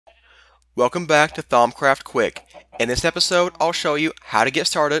Welcome back to Thaumcraft Quick. In this episode, I'll show you how to get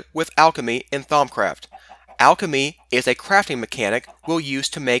started with Alchemy in Thaumcraft. Alchemy is a crafting mechanic we'll use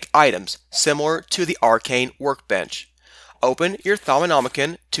to make items, similar to the Arcane Workbench. Open your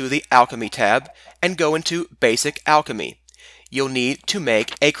Thaumonomicon to the Alchemy tab and go into Basic Alchemy. You'll need to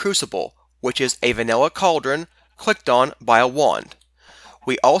make a crucible, which is a vanilla cauldron clicked on by a wand.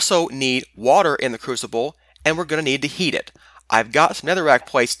 We also need water in the crucible, and we're going to need to heat it. I've got some netherrack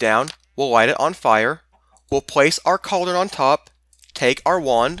placed down. We'll light it on fire. We'll place our cauldron on top, take our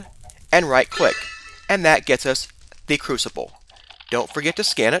wand, and right click. And that gets us the crucible. Don't forget to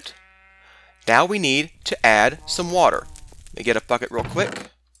scan it. Now we need to add some water. Let me get a bucket real quick.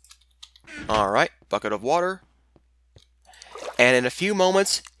 Alright, bucket of water. And in a few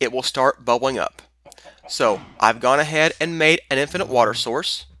moments, it will start bubbling up. So, I've gone ahead and made an infinite water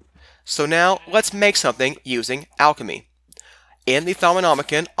source. So now, let's make something using alchemy. In the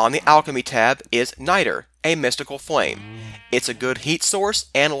Thaumonomicon, on the Alchemy tab, is Nitor, a mystical flame. It's a good heat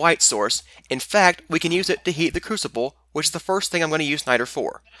source and light source. In fact, we can use it to heat the crucible, which is the first thing I'm going to use Nitor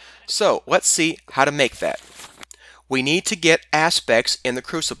for. So, let's see how to make that. We need to get aspects in the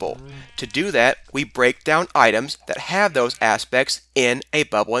crucible. To do that, we break down items that have those aspects in a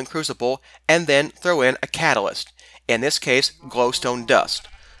bubbling crucible and then throw in a catalyst, in this case, glowstone dust.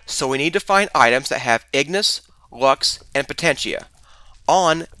 So we need to find items that have Ignis, Lux, and Potentia.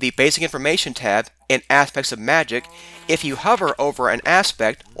 On the Basic Information tab in Aspects of Magic, if you hover over an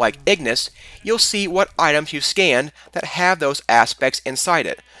aspect, like Ignis, you'll see what items you've scanned that have those aspects inside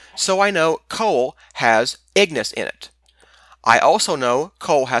it. So I know coal has Ignis in it. I also know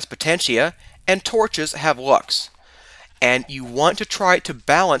coal has Potentia, and torches have Lux. And you want to try to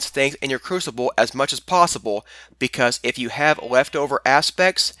balance things in your crucible as much as possible, because if you have leftover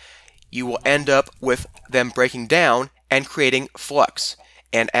aspects, you will end up with them breaking down and creating flux.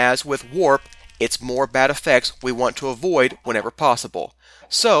 And as with warp, it's more bad effects we want to avoid whenever possible.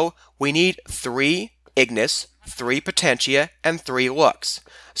 So, we need 3 Ignis, 3 Potentia, and 3 Lux.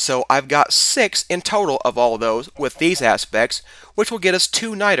 So I've got 6 in total of all those with these aspects, which will get us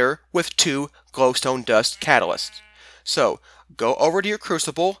 2 Nitor with 2 glowstone dust catalysts. So, go over to your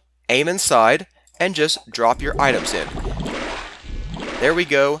crucible, aim inside, and just drop your items in. There we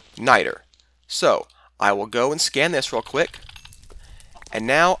go, Nitor. So, I will go and scan this real quick. And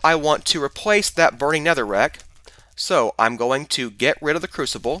now I want to replace that burning netherrack. So, I'm going to get rid of the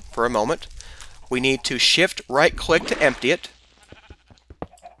crucible for a moment. We need to shift right click to empty it.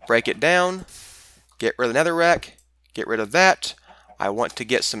 Break it down. Get rid of the netherrack. Get rid of that. I want to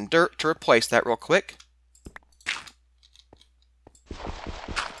get some dirt to replace that real quick.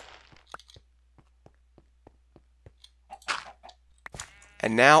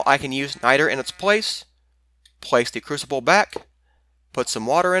 And now I can use Nitor in its place, place the crucible back, put some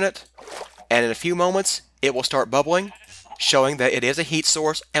water in it, and in a few moments it will start bubbling, showing that it is a heat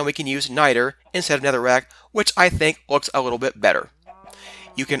source and we can use Nitor instead of netherrack, which I think looks a little bit better.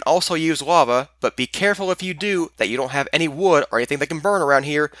 You can also use lava, but be careful if you do that you don't have any wood or anything that can burn around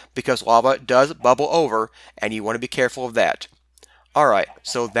here, because lava does bubble over and you want to be careful of that. Alright,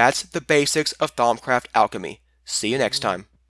 so that's the basics of Thaumcraft Alchemy. See you next time.